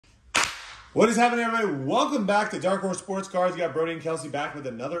What is happening, everybody? Welcome back to Darkhorse Sports Cards. You got Brody and Kelsey back with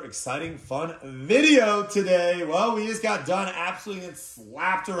another exciting, fun video today. Well, we just got done absolutely getting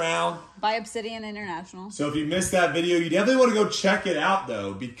slapped around by Obsidian International. So if you missed that video, you definitely want to go check it out,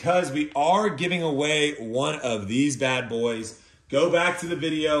 though, because we are giving away one of these bad boys. Go back to the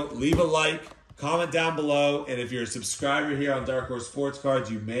video, leave a like, comment down below, and if you're a subscriber here on Darkhorse Sports Cards,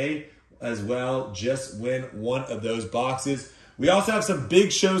 you may as well just win one of those boxes. We also have some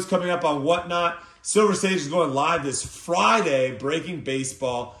big shows coming up on Whatnot. Silver Stage is going live this Friday, breaking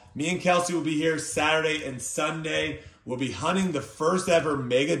baseball. Me and Kelsey will be here Saturday and Sunday. We'll be hunting the first ever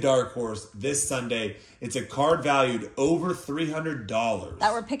Mega Dark Horse this Sunday. It's a card valued over $300.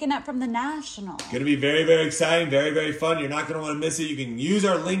 That we're picking up from the National. Going to be very, very exciting, very, very fun. You're not going to want to miss it. You can use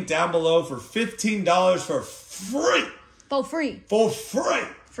our link down below for $15 for free. For free. For free.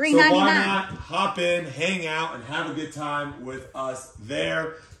 Free so 99. Why not hop in, hang out, and have a good time with us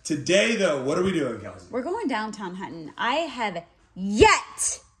there. Today, though, what are we doing, Kelsey? We're going downtown hunting. I have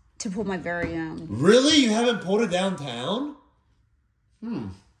yet to pull my very own. Really? You haven't pulled it downtown?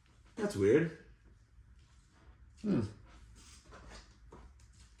 That's weird.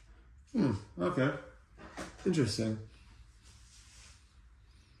 Okay. Interesting.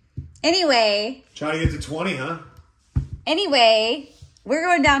 Anyway. Trying to get to 20, huh? Anyway, we're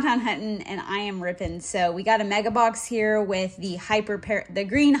going downtown hunting, and I am ripping. So we got a mega box here with the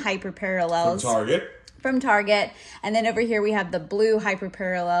green hyper parallels from Target, and then over here we have the blue hyper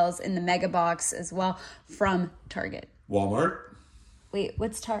parallels in the mega box as well from Target. Walmart. Wait,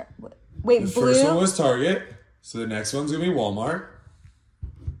 what's Target? Wait, the blue. First one was Target, so the next one's gonna be Walmart.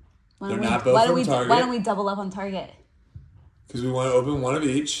 They're not both from Target. Why don't we double up on Target? Because we want to open one of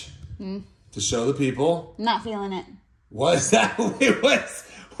each to show the people. Not feeling it. What is that? Wait, what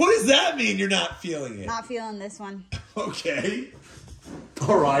does that mean? You're not feeling it? Not feeling this one. Okay.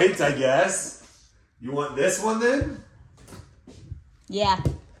 All right, I guess. You want this one then? Yeah.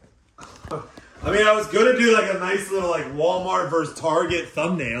 I mean, I was going to do like a nice little like Walmart versus Target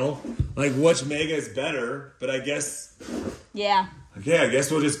thumbnail. Like which mega is better, but I guess. Yeah. Okay, I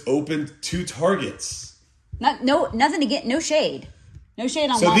guess we'll just open two Targets. Nothing to get, no shade. No shade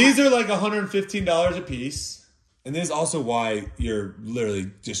on Walmart. So these are like $115 a piece. And this is also why you're literally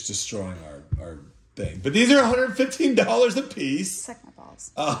just destroying our thing. But these are $115 a piece. Suck my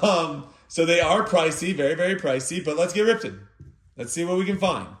balls. So they are pricey, very, very pricey. But let's get ripped in. Let's see what we can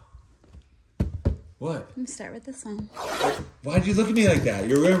find. What? I'm going to start with this one. Why'd you look at me like that?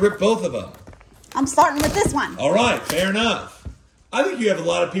 You're going to rip both of them. I'm starting with this one. All right, fair enough. I think you have a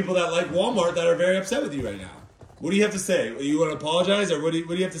lot of people that like Walmart that are very upset with you right now. What do you have to say? You want to apologize? Or what do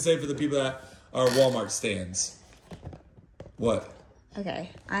you have to say for the people that are Walmart stands? What?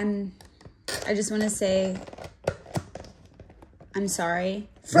 Okay, I just want to say I'm sorry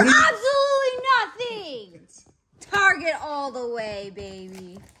for absolutely nothing. Target all the way,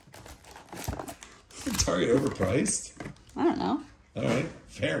 baby. Target overpriced? I don't know. All right,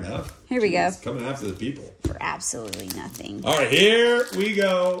 fair enough. Here we go. Coming after the people. For absolutely nothing. All right, here we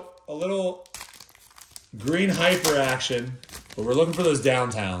go. A little green hyper action. But we're looking for those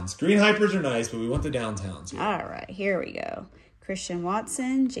downtowns. Green hypers are nice, but we want the downtowns here. All right, here we go. Christian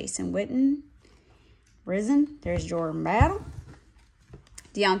Watson, Jason Witten, Risen. There's Jordan Battle.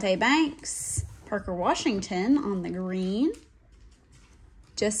 Deontay Banks, Parker Washington on the green.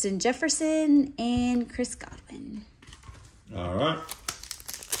 Justin Jefferson, and Chris Godwin. All right.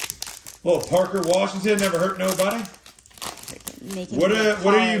 Well, Parker Washington never hurt nobody. What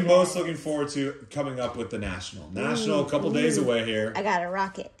are you most looking forward to coming up with the National? National, a couple days away here. I got a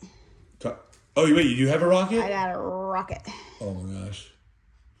rocket. Oh, wait, you do have a rocket? I got a rocket. Oh, my gosh.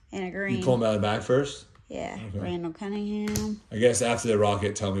 And a green. You pull them out of the bag first? Yeah. Okay. Randall Cunningham. I guess after the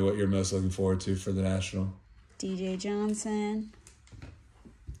rocket, tell me what you're most looking forward to for the National. DJ Johnson.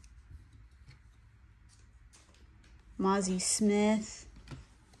 Mozzie Smith.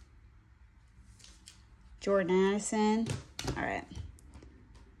 Jordan Addison. All right.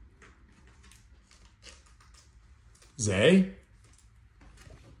 Zay?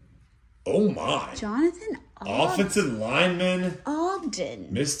 Oh, my. Jonathan Offensive lineman. Ogden.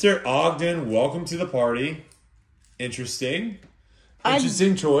 Mr. Ogden, welcome to the party. Interesting.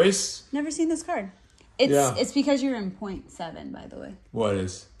 Interesting choice. Never seen this card. It's because you're in 0.7, by the way. What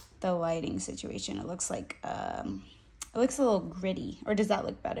is? The lighting situation. It looks like, it looks a little gritty. Or does that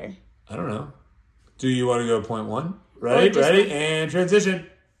look better? I don't know. Do you want to go 0.1? Ready, and transition.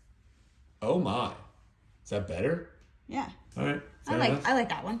 Oh my. Is that better? Yeah. All right. I like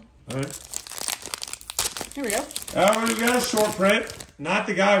that one. All right. Here we go. We got a short print. Not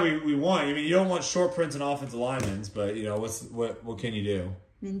the guy we want. I mean, you don't want short prints and offensive linemen, but you know what can you do?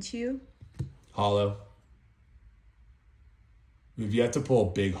 Minshew. Hollow. We've yet to pull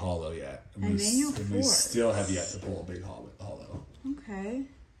a big hollow yet. And we still have yet to pull a big hollow. Okay.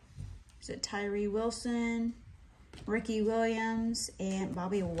 Is it Tyree Wilson, Ricky Williams, and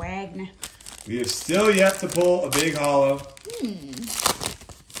Bobby Wagner? We have still yet to pull a big hollow.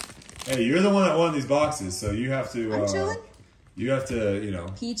 Hey, you're the one that won these boxes, so you have to... I'm chilling. You have to, you know...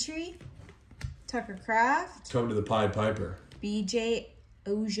 Petrie, Tucker Kraft. Come to the Pied Piper. BJ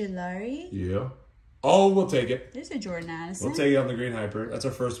Ojulari. Yeah. Oh, we'll take it. There's a Jordan Addison. We'll take it on the Green Hyper. That's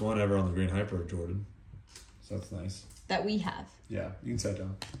our first one ever on the Green Hyper, Jordan. So that's nice. That we have. Yeah, you can set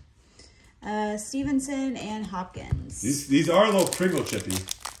down. Stevenson and Hopkins. These are a little Pringle chippy.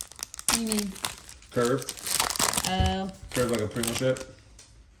 What do you mean? Curved. Oh. Curved like a Pringle chip.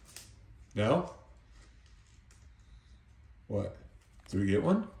 No? What? Did we get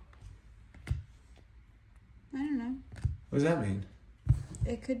one? I don't know. What does that mean?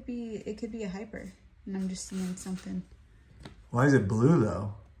 It could be a hyper, and I'm just seeing something. Why is it blue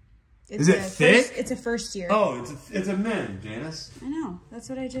though? Is it thick? It's a first year. Oh, it's a men, Janice. I know. That's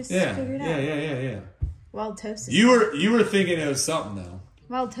what I just figured out. Yeah. Wild Toast is You were thinking it was something though.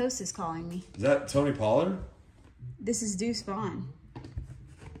 Wild Toast is calling me. Is that Tony Pollard? This is Deuce Vaughn.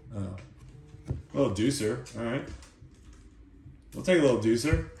 Oh. A little deucer. All right. We'll take a little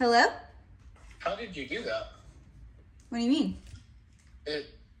deucer. Hello? How did you do that? What do you mean?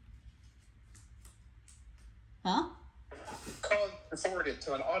 Huh? Call forwarded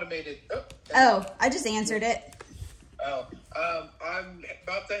to an automated... Oh, I just answered it. Oh. I'm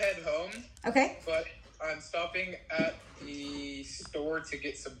about to head home. Okay. But I'm stopping at the store to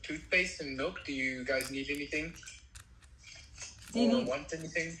get some toothpaste and milk. Do you guys need anything? Want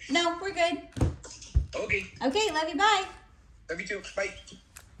anything? No, we're good. Okay. Okay, love you, bye. Love you too. Bye.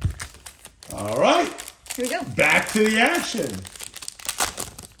 All right. Here we go. Back to the action.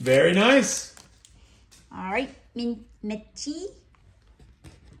 Very nice. All right. Mitchie.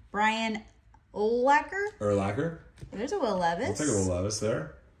 Brian Urlacher. There's a Will Levis. I'll take a Will Levis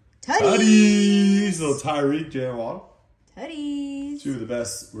there. Tutties. Little Tyreek Jalen Waddle. Tutties. Two of the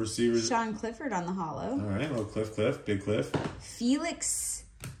best receivers. Sean Clifford on the hollow. All right. Little Cliff. Big Cliff. Felix.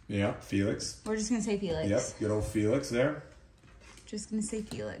 Yeah, Felix. We're just going to say Felix. Yep. Good old Felix there. Just going to say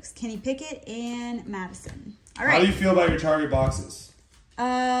Felix. Kenny Pickett and Madison. All right. How do you feel about your Target boxes?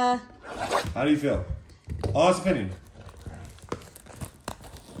 How do you feel? Honest opinion.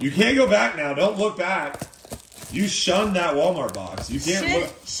 You can't go back now. Don't look back. You shunned that Walmart box. You can't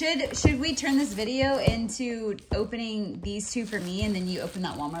look. Should we turn this video into opening these two for me, and then you open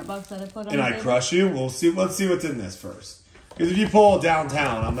that Walmart box that I put on? And I crush you. We'll see. Let's see what's in this first. Because if you pull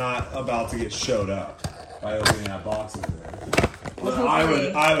downtown, I'm not about to get showed up by opening that box over there. Well,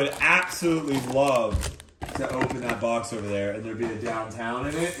 I would absolutely love to open that box over there, and there'd be a downtown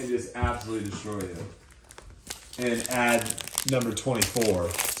in it, and just absolutely destroy it, and add number 24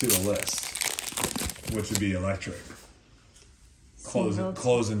 to the list, which would be electric.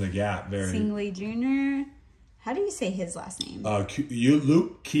 Closing the gap. Very. Singley Jr. How do you say his last name?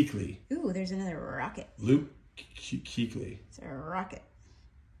 Luke Kuechly. Ooh, there's another rocket. Luke Kuechly. It's a rocket.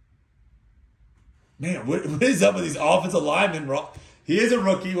 Man, what is up with these offensive linemen? He is a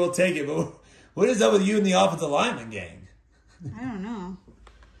rookie. We'll take it. But what is up with you and the offensive lineman gang? I don't know.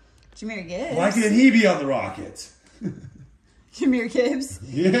 Jameer Gibbs. Why can't he be on the Rockets? Jameer Gibbs.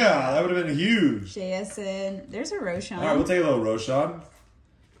 Yeah, that would have been huge. JSN. There's a Roshan. All right, we'll take a little Roshan.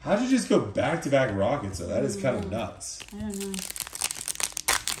 How'd you just go back-to-back Rockets, though? That is kind of nuts. I don't know.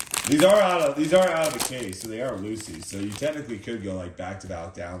 These are out of the case, so they are loosies. So you technically could go like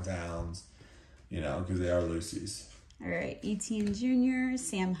back-to-back downtowns, because they are loosies. All right, Etienne Jr.,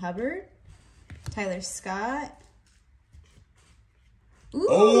 Sam Hubbard, Tyler Scott. Ooh.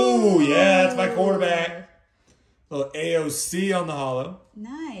 Oh, yeah, that's my quarterback. Little AOC on the hollow.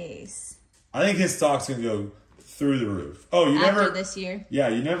 Nice. I think his stock's going to go through the roof. Oh, After this year. Yeah,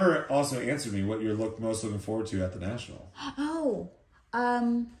 you never also answered me what you're most looking forward to at the National. Oh,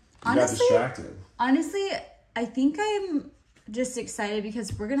 you got distracted. Honestly, I think I'm just excited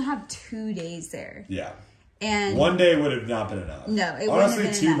because we're going to have 2 days there. Yeah. And one day would have not been enough. No, it wouldn't Honestly,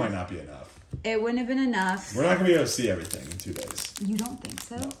 have been two enough. might not be enough. It wouldn't have been enough. We're not going to be able to see everything in 2 days. You don't think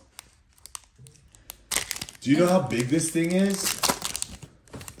so? No. Do you know how big this thing is?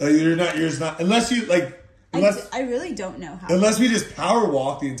 Unless I really don't know how. Unless we just power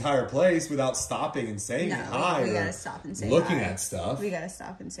walk the entire place without stopping and saying hi. We gotta stop and say hi. Looking at stuff. We gotta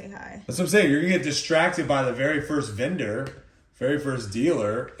stop and say hi. That's what I'm saying. You're gonna get distracted by the very first vendor, very first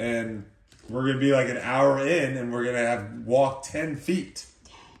dealer, and we're gonna be like an hour in, and we're gonna have walked 10 feet.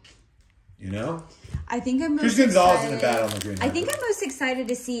 You know? I think I'm most Chris Gonzalez excited. in the battle on the green. I think I'm most excited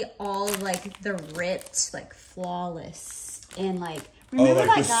to see all like the ripped, like flawless, and like remember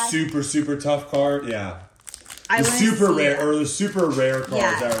like that the guy? super tough card. Yeah. I The wanna super see rare it. or the super rare cards.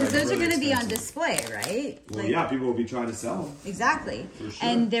 Yeah, that are because like those really are going to be on expensive. display, right? Well, Like, yeah, people will be trying to sell them. exactly. For sure.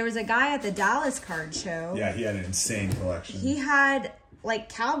 And there was a guy at the Dallas card show. Yeah, he had an insane collection. He had like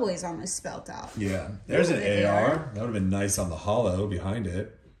Cowboys almost spelt out. Yeah, there's an They AR. are. That would have been nice on the hollow behind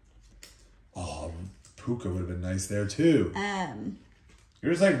it. Oh, Puka would have been nice there too.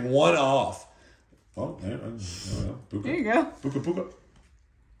 You're just like one off. Oh, there, Puka. There you go. Puka.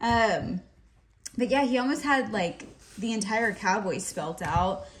 But yeah, he almost had like the entire Cowboys spelt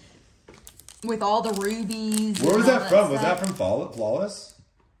out with all the rubies. Where was and all that from? Was stuff. that from Flawless?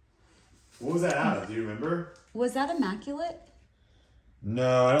 What was that out of? Do you remember? Was that Immaculate?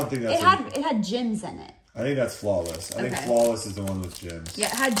 No, I don't think that's. It had gems in it. I think that's Flawless. I think Okay. Flawless is the one with gems. Yeah,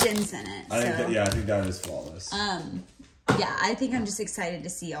 it had gems in it. I think so, that. I think that is Flawless. Yeah, I think I'm just excited to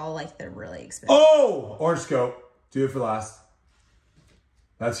see all like the really expensive. Oh, orange scope. Do it for last.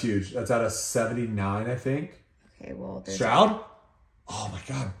 That's huge. That's out of 79, I think. Okay, well, there's Stroud? Oh my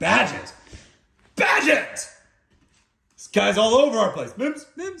God, Badgett! Badgett! This guy's all over our place. Mims.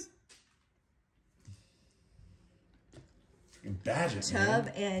 Freaking Badgett, Chubb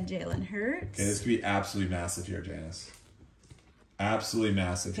man. and Jalen Hurts. Okay, this could be absolutely massive here, Janice. Absolutely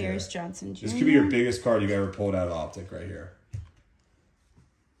massive Paris here. Johnson Jr. This could be your biggest card you've ever pulled out of Optic right here.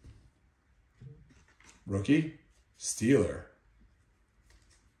 Rookie? Steeler.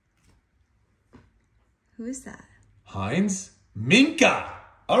 Who is that? Hines? Minka.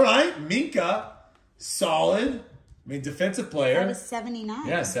 All right, Minka. Solid. I mean, defensive player. That was 79.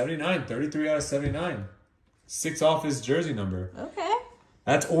 Yeah, 79. 33 out of 79. 6 off his jersey number. Okay.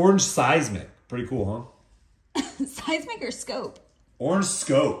 That's orange seismic. Pretty cool, huh? Seismic or scope? Orange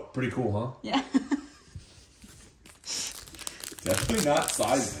scope. Pretty cool, huh? Yeah. Definitely not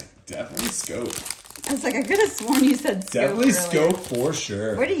seismic. Definitely scope. I was like, I could have sworn you said scope. Definitely earlier. scope for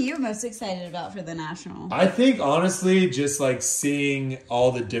sure. What are you most excited about for the National? I think, honestly, just like seeing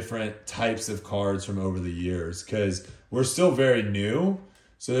all the different types of cards from over the years, because we're still very new.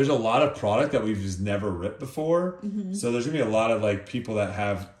 So there's a lot of product that we've just never ripped before. Mm-hmm. So there's going to be a lot of like people that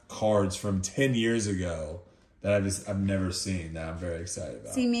have cards from 10 years ago that I've never seen that I'm very excited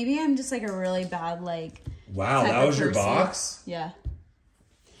about. See, maybe I'm just like a really bad like. Wow, type that of was your person. box? Yeah.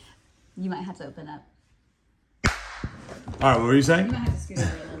 You might have to open up. All right, what were you You saying? might have to scoot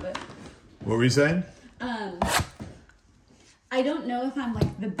over a little bit. What were you saying? I don't know if I'm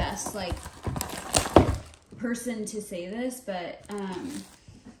like the best like person to say this, but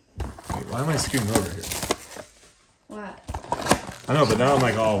Wait, why am I scooting over here? what? I know, but now I'm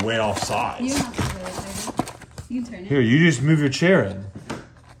like all way off sides. You don't have to turn it over. You can turn it. Here, you just move your chair in.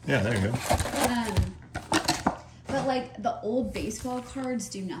 Yeah, there you go. But like the old baseball cards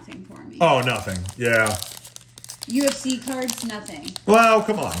do nothing for me. Oh, nothing. Yeah. UFC cards, nothing. Well,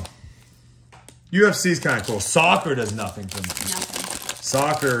 come on. UFC's kind of cool. Soccer does nothing for me. Nothing.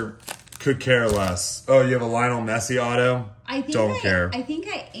 Soccer could care less. Oh, you have a Lionel Messi auto? I think Don't care. I think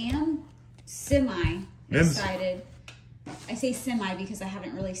I am semi Mims? excited. I say semi because I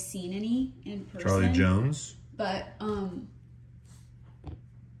haven't really seen any in person. Charlie Jones. But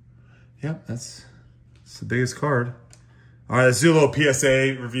Yep, that's the biggest card. All right, let's do a little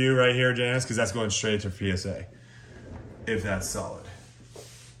PSA review right here, Janice, because that's going straight to PSA. If that's solid.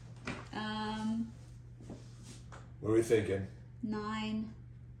 What are we thinking? 9.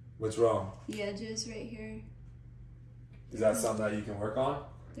 What's wrong? The edges right here. Is that something that you can work on?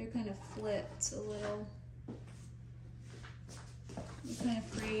 They're kind of flipped a little. They're kind of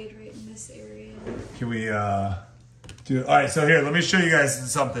frayed right in this area. Can we do? All right, so here, let me show you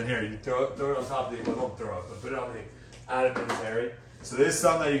guys something here. You throw it on top of the, well, don't throw it, but put it on the added inventory. So this is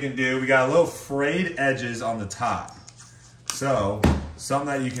something that you can do. We got a little frayed edges on the top. So something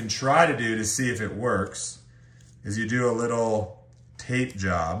that you can try to do to see if it works is you do a little tape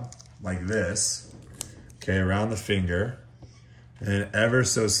job like this, okay, around the finger, and then ever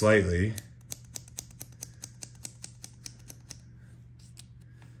so slightly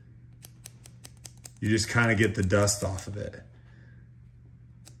you just kind of get the dust off of it.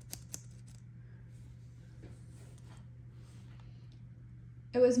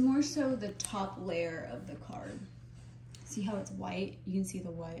 It was more so the top layer of the card. See how it's white? You can see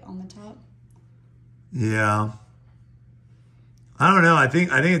the white on the top. Yeah. I don't know. I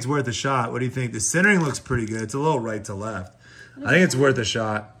think it's worth a shot. What do you think? The centering looks pretty good. It's a little right to left. I think it's worth a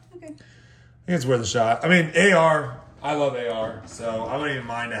shot. Okay. I think it's worth a shot. I mean, AR, I love AR, so I wouldn't even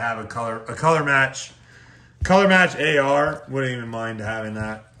mind to have a color match. Color match AR, wouldn't even mind having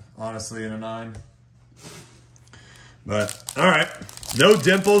that honestly, in a 9. But all right, no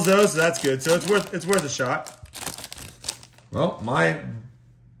dimples though, so that's good. So it's worth a shot. Well, mine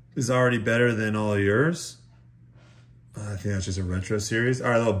is already better than all of yours. I think that's just a retro series. All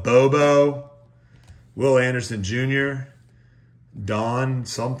right, little Bobo, Will Anderson Jr., Don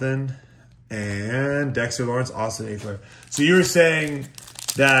something, and Dexter Lawrence, Austin A. So you were saying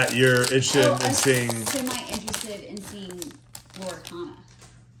that you're interested in seeing... Semi-interested in seeing Loricana.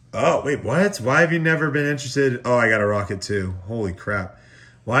 Oh, wait, what? Why have you never been interested? Oh, I got a rocket too. Holy crap.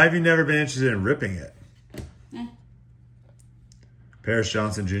 Why have you never been interested in ripping it? Paris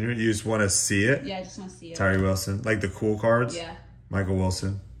Johnson Jr., you just want to see it? Yeah, I just want to see it. Tyree Wilson. Like the cool cards? Yeah. Michael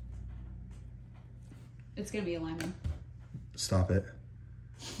Wilson. It's going to be a lineman. Stop it.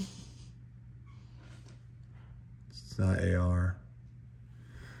 It's not AR.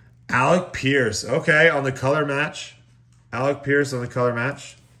 Alec Pierce. Okay, on the color match. Alec Pierce on the color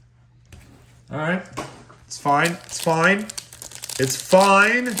match. All right. It's fine. It's fine. It's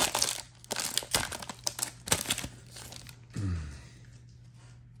fine.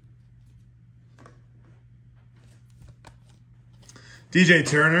 DJ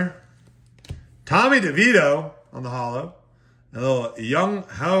Turner. Tommy DeVito on the holo. A little Young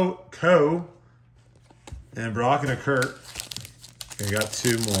Ho Ko. And Brock and a Kurt. Okay, got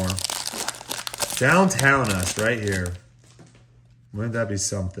 2 more. Downtown us right here. Wouldn't that be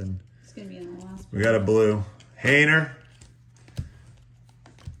something? It's going to be in the last one. We got a blue. Hayner.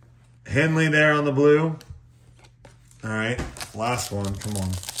 Henley there on the blue. All right. Last one. Come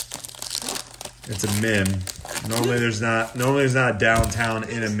on. It's a Mim. Normally there's not downtown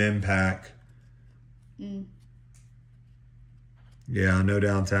in a Mim pack. Yeah, no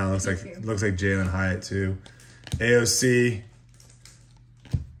downtown. Looks like Jalen Hyatt too. AOC,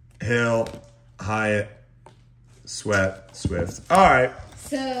 Hill, Hyatt, Swift. All right.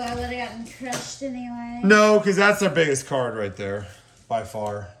 So I would have gotten crushed anyway. No, because that's our biggest card right there, by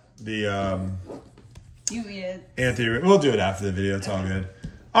far. The You read it. Anthony. We'll do it after the video. It's all good.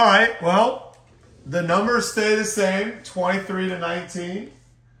 All right. Well. The numbers stay the same, 23 to 19.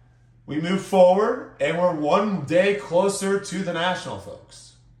 We move forward, and we're 1 day closer to the National,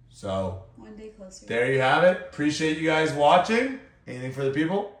 folks. So, 1 day closer. There you have it. Appreciate you guys watching. Anything for the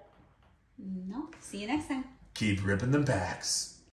people? No. See you next time. Keep ripping them packs.